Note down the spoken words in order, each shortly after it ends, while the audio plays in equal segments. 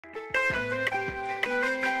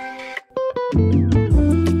Hello,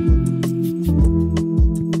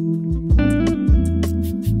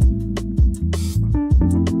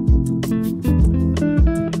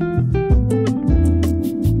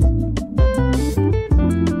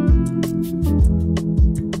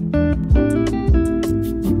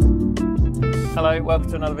 welcome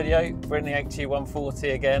to another video. We're in the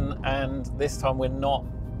HT140 again, and this time we're not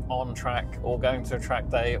on track or going to a track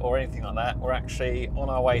day or anything like that. We're actually on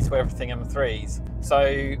our way to Everything M3s.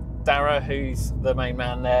 So Darragh, who's the main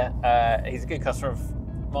man there, he's a good customer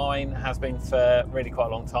of mine, has been for really quite a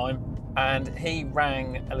long time. And he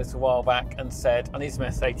rang a little while back and said, I need some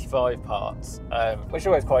S85 parts, which is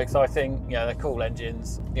always quite exciting. You know, they're cool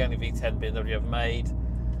engines, the only V10 BMW ever made.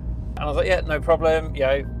 And I was like, yeah, no problem. You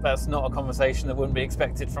know, that's not a conversation that wouldn't be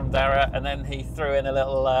expected from Darragh. And then he threw in a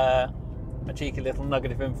little, a cheeky little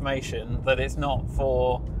nugget of information that it's not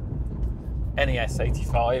for any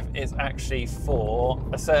S85. It's actually for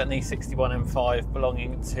a certain E61 M5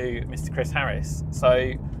 belonging to Mr. Chris Harris.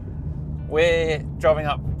 So we're driving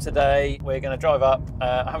up today. We're going to drive up.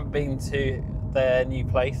 I haven't been to their new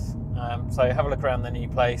place, so have a look around their new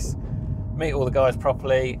place. Meet all the guys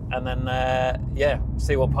properly, and then yeah,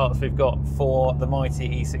 see what parts we've got for the mighty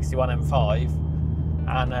E61 M5,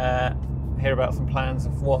 and hear about some plans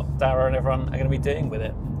of what Darragh and everyone are going to be doing with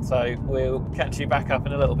it. So we'll catch you back up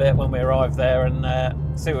in a little bit when we arrive there and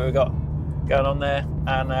see what we've got going on there,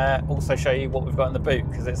 and also show you what we've got in the boot,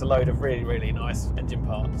 because it's a load of really, really nice engine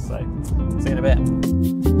parts. So see you in a bit.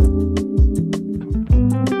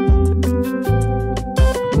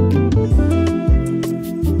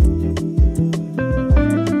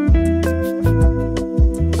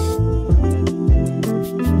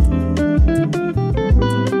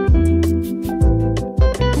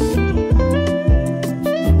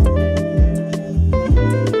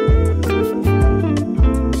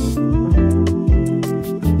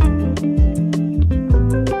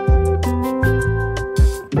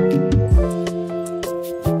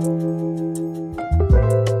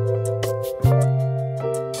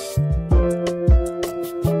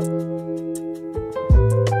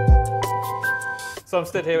 So I'm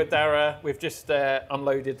stood here with Darragh. We've just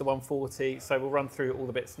unloaded the 140, so we'll run through all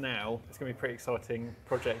the bits now. It's going to be a pretty exciting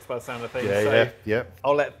project by the sound of things. Yeah.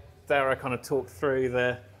 I'll let Darragh kind of talk through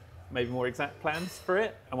the maybe more exact plans for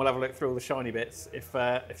it, and we'll have a look through all the shiny bits if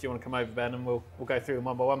you want to come over, Ben, and we'll go through them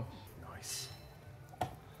one by one. Nice.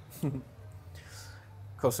 Of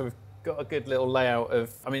course, so we've got a good little layout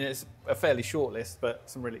of, I mean, it's a fairly short list, but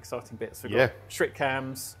some really exciting bits. We've got Schrick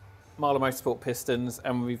cams, Marlow Motorsport pistons,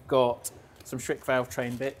 and we've got some Schrick valve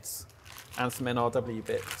train bits and some NRW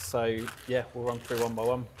bits. So yeah, we'll run through one by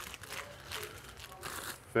one.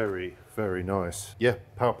 Very, very nice. Yeah,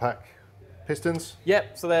 power pack pistons.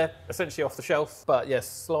 Yep, so they're essentially off the shelf, but yes,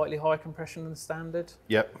 slightly higher compression than standard.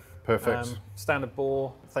 Yep, perfect. Standard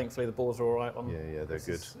bore. Thankfully, the bores are all right on. Yeah, they're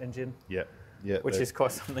good. Engine. Yeah, which is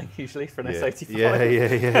quite something usually for an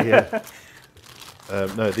S85.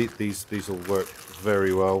 Yeah. No, these all work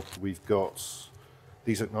very well. We've got.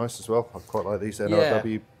 These look nice as well. I quite like these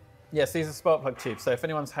NRW. Yes, these are spark plug tubes. So if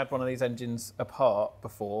anyone's had one of these engines apart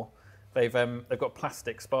before, they've got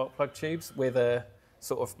plastic spark plug tubes with a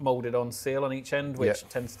sort of moulded on seal on each end, which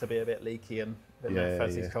tends to be a bit leaky and a bit more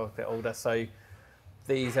fuzzy, a bit older. So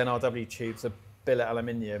these NRW tubes are billet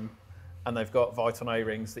aluminium, and they've got Viton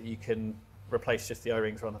O-rings that you can replace just the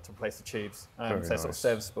O-rings rather than to replace the tubes. So they're sort of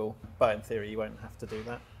serviceable, but in theory you won't have to do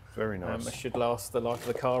that. Very nice. It should last the life of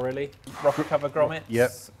the car, really. Rocker cover grommets.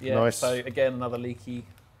 Yep, nice. So again, another leaky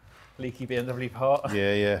BMW part.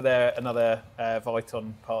 Yeah. They're another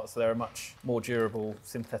Viton part, so they're a much more durable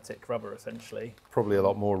synthetic rubber, essentially. Probably a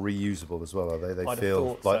lot more reusable as well, are they? They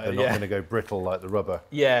feel like they're not going to go brittle like the rubber.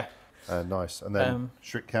 Yeah. Nice. And then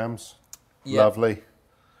Schrick cams. Lovely.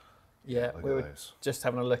 Yeah, we were just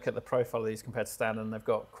having a look at the profile of these compared to standard, and they've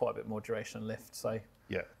got quite a bit more duration and lift, so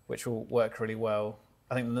which will work really well.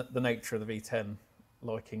 I think the nature of the V10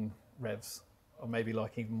 liking revs, or maybe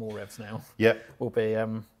liking even more revs now, will be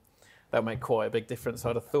that'll make quite a big difference,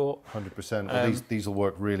 I'd have thought. 100%. Well, these will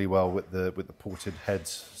work really well with the ported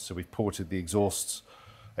heads. So we've ported the exhaust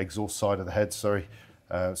side of the head. Sorry.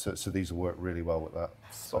 So these will work really well with that.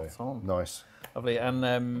 Spot on. Nice. Lovely.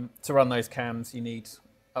 And to run those cams, you need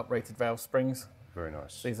uprated valve springs. Very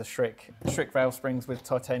nice. So these are Schrick valve springs with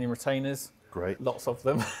titanium retainers. Great. Lots of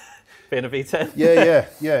them. Being a V10.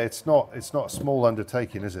 Yeah. It's not a small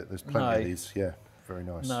undertaking, is it? There's plenty of these. Yeah, very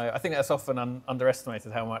nice. No, I think that's often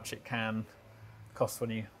underestimated how much it can cost when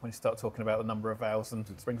you start talking about the number of valves and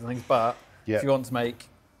springs and things. But if you want to make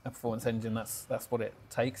a performance engine, that's what it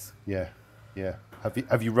takes. Yeah.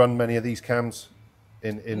 Have you run many of these cams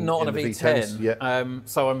Not on a the V10. Yeah.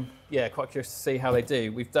 So I'm quite curious to see how they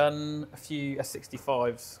do. We've done a few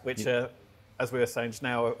S65s, which are, as we were saying just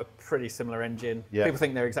now, a pretty similar engine. Yeah. People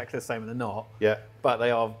think they're exactly the same, and they're not. Yeah. But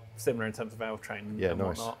they are similar in terms of valve train and, Yeah, and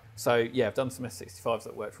nice. whatnot. So yeah, I've done some S65s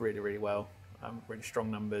that worked really, really well. Really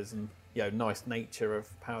strong numbers and nice nature of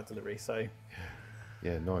power delivery. So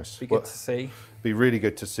yeah, nice. Be good to see. Be really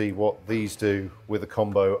good to see what these do with a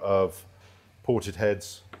combo of ported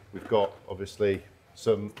heads. We've got obviously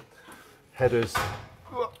some headers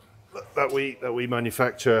that we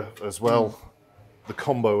manufacture as well. The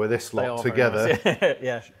combo of this lot together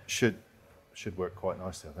nice. should work quite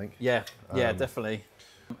nicely, I think. Yeah, definitely.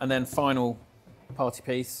 And then final party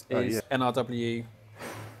piece is NRW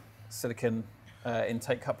silicon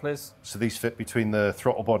intake couplers. So these fit between the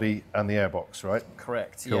throttle body and the airbox, right?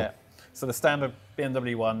 Correct, cool. Yeah. So the standard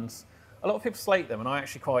BMW ones, a lot of people slate them, and I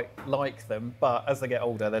actually quite like them, but as they get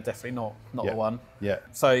older, they're definitely not the one. Yeah.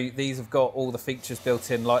 So these have got all the features built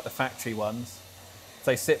in, like the factory ones.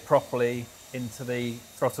 They sit properly into the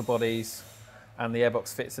throttle bodies, and the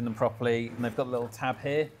airbox fits in them properly, and they've got a little tab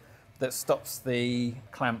here that stops the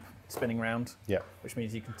clamp spinning round, which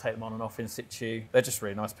means you can take them on and off in situ. They're just a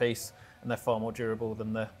really nice piece, and they're far more durable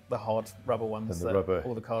than the hard rubber ones that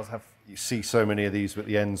all the cars have. You see so many of these with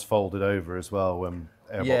the ends folded over as well when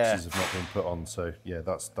airboxes have not been put on. So yeah,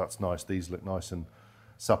 that's nice. These look nice and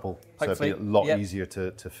supple. Hopefully, so it'll be a lot easier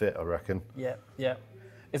to fit, I reckon. Yeah.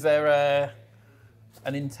 Is there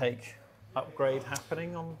an intake upgrade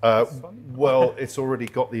happening on this one? Well, it's already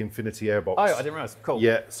got the Infinity airbox. Oh, I didn't realise. Cool.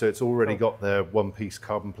 Yeah, so it's already got the one-piece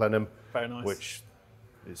carbon plenum. Very nice. Which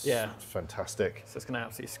is fantastic. So it's going to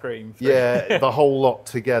absolutely scream. Yeah, the whole lot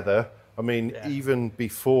together. I mean, even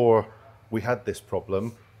before we had this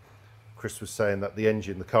problem, Chris was saying that the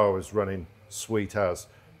engine, the car was running sweet as,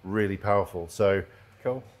 really powerful. So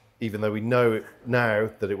cool. Even though we know now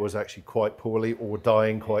that it was actually quite poorly or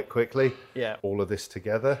dying quite quickly, all of this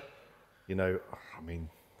together, I mean,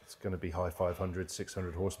 it's going to be high 500,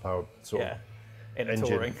 600 horsepower sort of in a engine.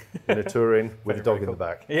 touring. In a touring with a dog in the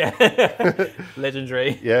back. Yeah,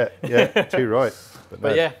 legendary. Yeah, too right.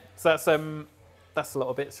 But yeah, so that's a lot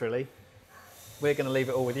of bits really. We're going to leave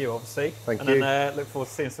it all with you, obviously. Thank you. And then look forward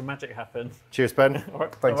to seeing some magic happen. Cheers, Ben. All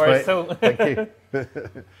right. Thanks, no worries, mate. Thank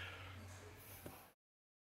you.